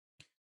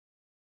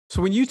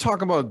So when you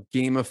talk about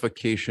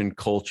gamification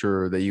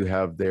culture that you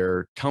have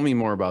there, tell me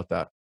more about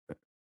that.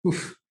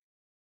 Oof.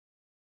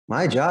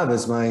 My job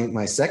is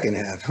my second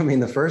half. I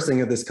mean, the first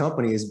thing of this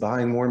company is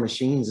buying more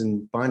machines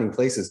and finding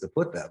places to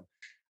put them.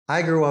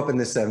 I grew up in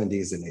the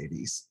 70s and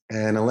 80s,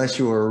 and unless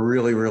you were a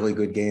really, really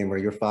good gamer,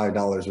 your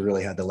 $5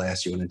 really had to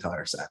last you an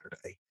entire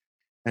Saturday.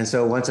 And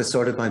so once I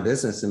started my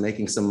business and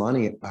making some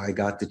money, I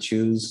got to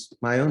choose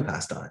my own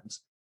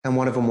pastimes. And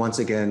one of them, once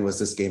again, was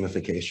this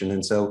gamification.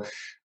 And so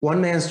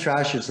one man's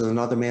trash is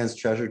another man's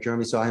treasure,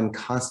 Jeremy. So I'm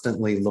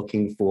constantly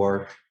looking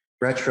for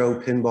retro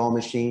pinball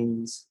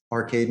machines,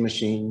 arcade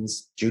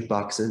machines,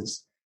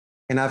 jukeboxes.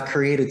 And I've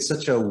created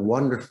such a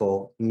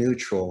wonderful,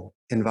 neutral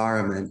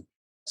environment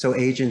so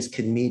agents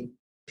can meet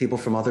people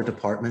from other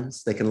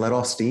departments. They can let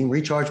off steam,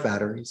 recharge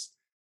batteries.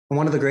 And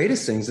one of the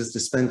greatest things is to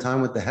spend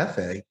time with the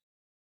hefe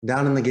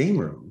down in the game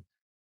room.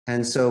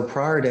 And so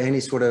prior to any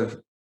sort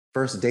of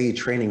first day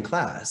training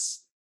class,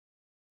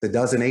 the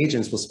dozen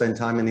agents will spend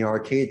time in the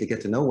arcade to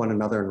get to know one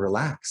another and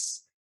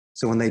relax.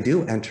 So when they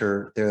do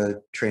enter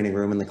the training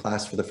room in the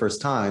class for the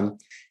first time,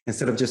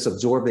 instead of just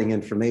absorbing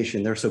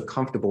information, they're so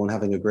comfortable and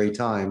having a great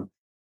time,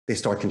 they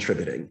start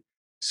contributing.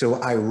 So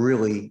I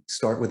really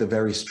start with a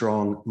very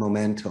strong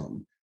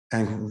momentum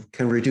and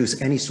can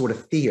reduce any sort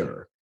of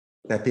fear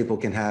that people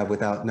can have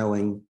without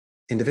knowing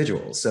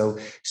individuals. So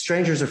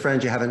strangers are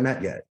friends you haven't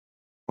met yet.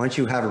 Once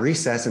you have a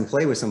recess and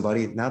play with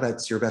somebody, now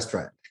that's your best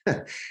friend.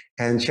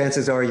 And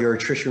chances are your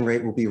attrition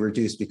rate will be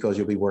reduced because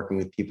you'll be working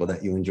with people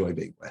that you enjoy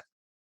being with.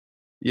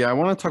 Yeah, I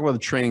want to talk about the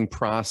training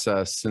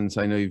process since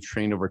I know you've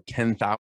trained over 10,000